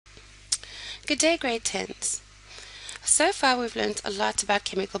Good day, grade 10s. So far we've learned a lot about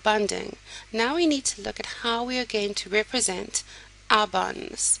chemical bonding. Now we need to look at how we are going to represent our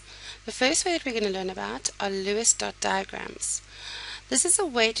bonds. The first way that we're going to learn about are Lewis dot diagrams. This is a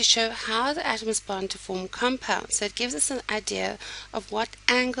way to show how the atoms bond to form compounds. So it gives us an idea of what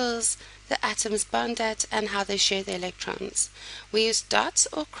angles the atoms bond at and how they share their electrons. We use dots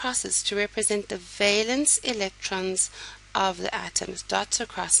or crosses to represent the valence electrons of the atoms, dots or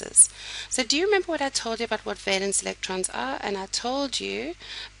crosses. So do you remember what I told you about what valence electrons are? And I told you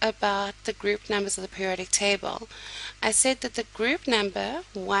about the group numbers of the periodic table. I said that the group number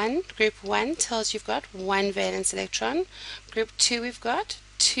 1, group 1 tells you've got 1 valence electron. Group 2 we've got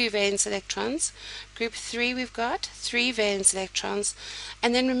 2 valence electrons. Group 3 we've got 3 valence electrons.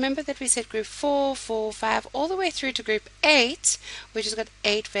 And then remember that we said group 4, 4, 5, all the way through to group 8, which has got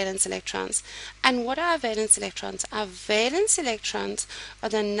 8 valence electrons. And what are our valence electrons? Our valence electrons are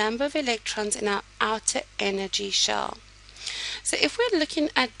the number of electrons in our outer energy shell. So if we're looking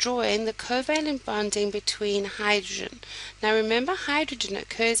at drawing the covalent bonding between hydrogen, now remember hydrogen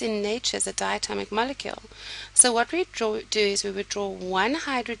occurs in nature as a diatomic molecule. So what we do is we would draw one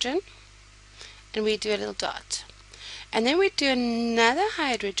hydrogen and we do a little dot. And then we do another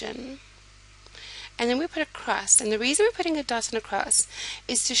hydrogen and then we put a cross. And the reason we're putting a dot and a cross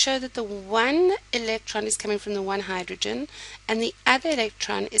is to show that the one electron is coming from the one hydrogen and the other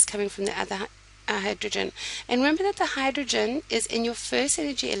electron is coming from the other hydrogen. And remember that the hydrogen is in your first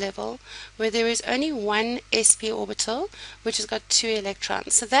energy level where there is only one sp orbital which has got 2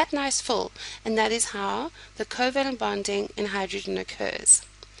 electrons. So that now is full, and that is how the covalent bonding in hydrogen occurs.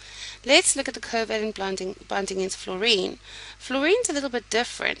 Let's look at the covalent bonding in fluorine. Fluorine's a little bit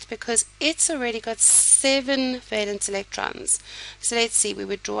different because it's already got 7 valence electrons. So let's see, we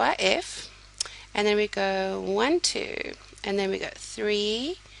would draw our F and then we go 1, 2 and then we go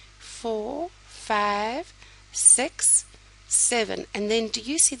 3, 4, 5, 6, 7, and then do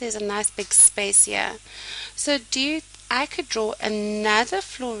you see there's a nice big space here? So I could draw another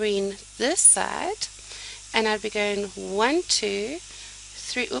fluorine this side and I'd be going 1, 2,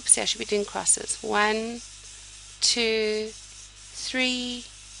 3, oops, I should be doing crosses. 1, 2, 3,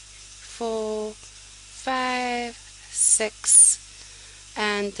 4, 5, 6,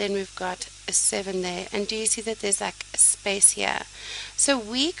 and then we've got a 7 there. And do you see that there's like a space here? So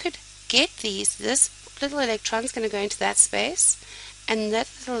we could get these. This little electron is going to go into that space and that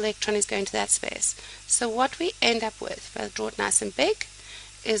little electron is going to that space. So what we end up with, if I draw it nice and big,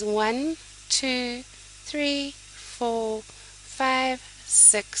 is 1, 2, 3, 4, 5,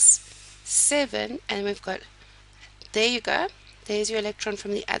 6, 7, and we've got, there you go, there's your electron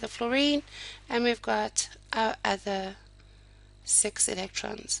from the other fluorine, and we've got our other 6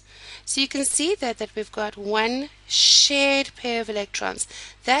 electrons. So you can see that we've got one shared pair of electrons,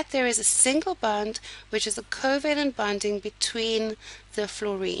 that there is a single bond which is a covalent bonding between the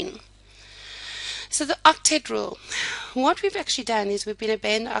fluorine. So the octet rule, what we've actually done is we've been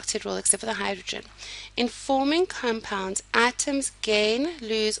obeying the octet rule except for the hydrogen. In forming compounds, atoms gain,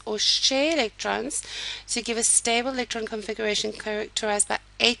 lose or share electrons to give a stable electron configuration characterized by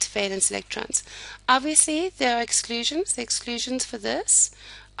 8 valence electrons. Obviously there are exclusions. The exclusions for this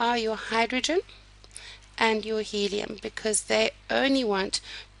are your hydrogen and your helium because they only want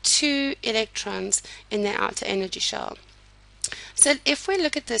 2 electrons in their outer energy shell. So if we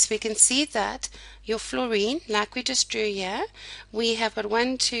look at this, we can see that your fluorine, like we just drew here, we have got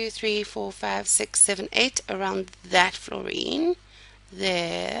 1, 2, 3, 4, 5, 6, 7, 8 around that fluorine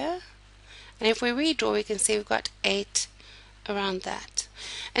there. And if we redraw, we can see we've got 8 around that.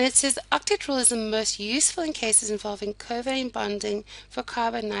 And it says the octet rule is the most useful in cases involving covalent bonding for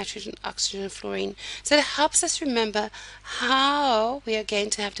carbon, nitrogen, oxygen, and fluorine. So it helps us remember how we are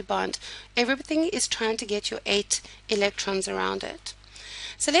going to have to bond. Everything is trying to get your 8 electrons around it.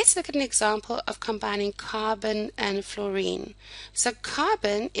 So let's look at an example of combining carbon and fluorine. So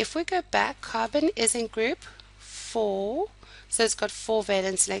carbon, if we go back, carbon is in group 4. So it's got 4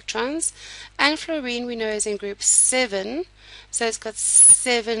 valence electrons, and fluorine we know is in group 7, so it's got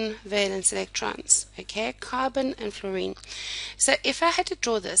 7 valence electrons. Okay, carbon and fluorine. So if I had to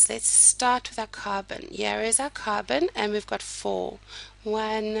draw this, let's start with our carbon. Here is our carbon, and we've got 4.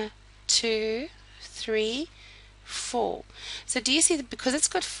 1, 2, 3, 4. So do you see that because it's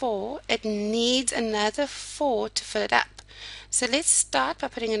got 4, it needs another 4 to fill it up. So let's start by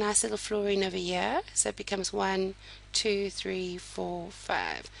putting a nice little fluorine over here. So it becomes 1, 2, 3, 4,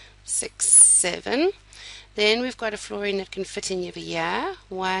 5, 6, 7. Then we've got a fluorine that can fit in over here.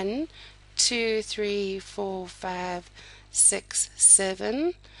 1, 2, 3, 4, 5, 6,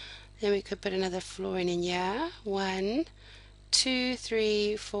 7. Then we could put another fluorine in here. 1, 2,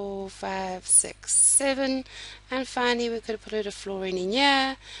 3, 4, 5, 6, 7, and finally we could put a fluorine in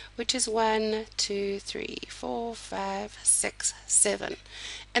here, which is 1, 2, 3, 4, 5, 6, 7.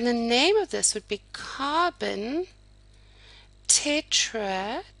 And the name of this would be carbon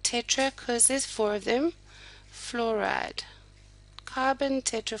tetra because there's 4 of them, fluoride. Carbon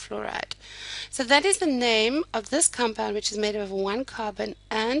tetrafluoride. So that is the name of this compound, which is made up of 1 carbon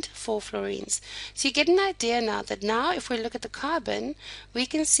and 4 fluorines. So you get an idea now that now if we look at the carbon, we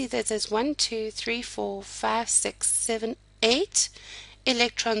can see that there's 1, 2, 3, 4, 5, 6, 7, 8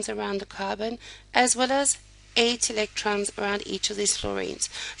 electrons around the carbon, as well as 8 electrons around each of these fluorines.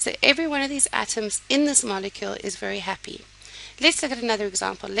 So every one of these atoms in this molecule is very happy. Let's look at another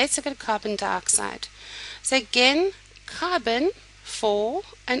example. Let's look at carbon dioxide. So again, carbon 4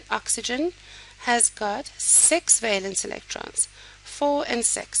 and oxygen has got 6 valence electrons, 4 and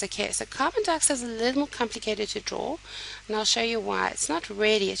 6. Okay, so carbon dioxide is a little more complicated to draw, and I'll show you why. It's not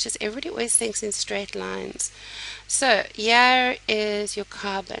really, it's just everybody always thinks in straight lines. So here is your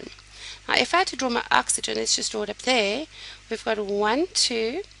carbon. Now if I had to draw my oxygen, let's just draw it up there. We've got 1,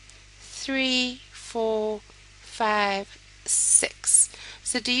 2, 3, 4, 5, 6.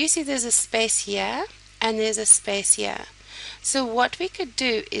 So do you see there's a space here and there's a space here? So what we could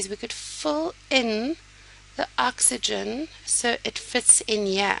do is we could fill in the oxygen so it fits in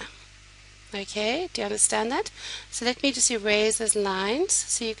here. Okay, do you understand that? So let me just erase those lines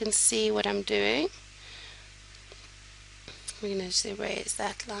so you can see what I'm doing. We're going to just erase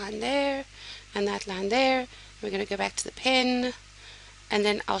that line there and that line there. We're going to go back to the pen and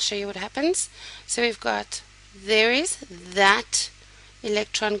then I'll show you what happens. So we've got, there is that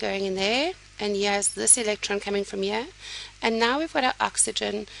electron going in there, and here's this electron coming from here, and now we've got our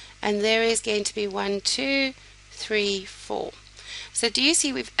oxygen, and there is going to be 1, 2, 3, 4. So do you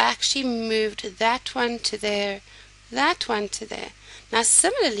see we've actually moved that one to there, that one to there. Now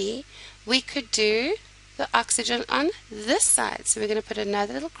similarly we could do the oxygen on this side. So we're going to put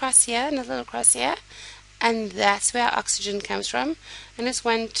another little cross here, another little cross here, and that's where our oxygen comes from, and it's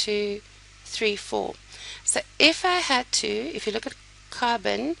 1, 2, 3, 4. So if I had to, if you look at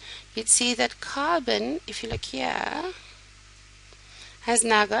carbon, you'd see that carbon, if you look here, has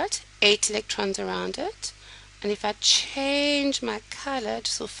now got 8 electrons around it. And if I change my color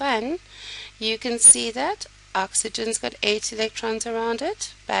just for fun, you can see that oxygen's got 8 electrons around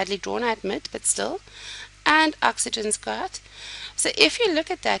it. Badly drawn, I admit, but still. And oxygen's got. So if you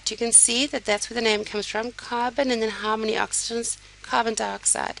look at that, you can see that that's where the name comes from, carbon, and then how many oxygens? Carbon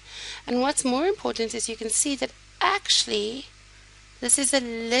dioxide. And what's more important is you can see that actually this is a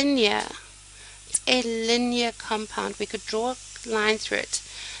linear, it's a linear compound. We could draw a line through it.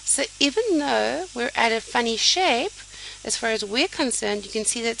 So even though we're at a funny shape, as far as we're concerned, you can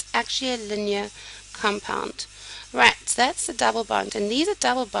see that it's actually a linear compound. Right, so that's the double bond. And these are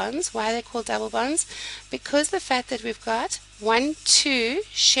double bonds. Why are they called double bonds? Because the fact that we've got 1, 2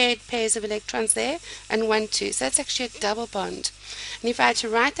 shared pairs of electrons there, and 1, 2. So that's actually a double bond. And if I had to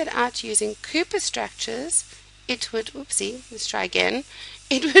write that out using Cooper structures, it would, oopsie, let's try again,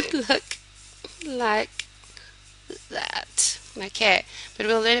 it would look like that. Okay, but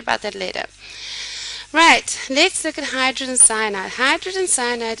we'll learn about that later. Right, let's look at hydrogen cyanide. Hydrogen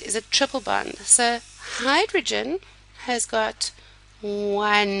cyanide is a triple bond. So hydrogen has got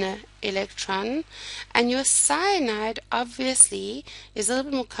 1 electron, and your cyanide obviously is a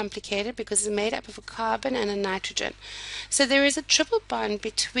little bit more complicated because it's made up of a carbon and a nitrogen. So there is a triple bond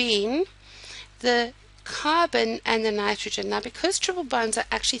between the carbon and the nitrogen. Now because triple bonds are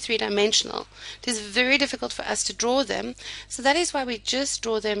actually 3-dimensional, it is very difficult for us to draw them, so that is why we just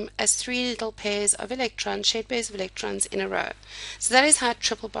draw them as 3 little pairs of electrons, shared pairs of electrons in a row. So that is how a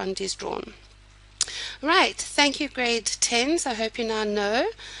triple bond is drawn. Right, thank you grade 10s. I hope you now know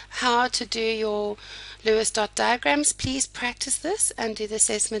how to do your Lewis dot diagrams. Please practice this and do the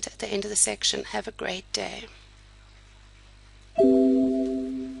assessment at the end of the section. Have a great day.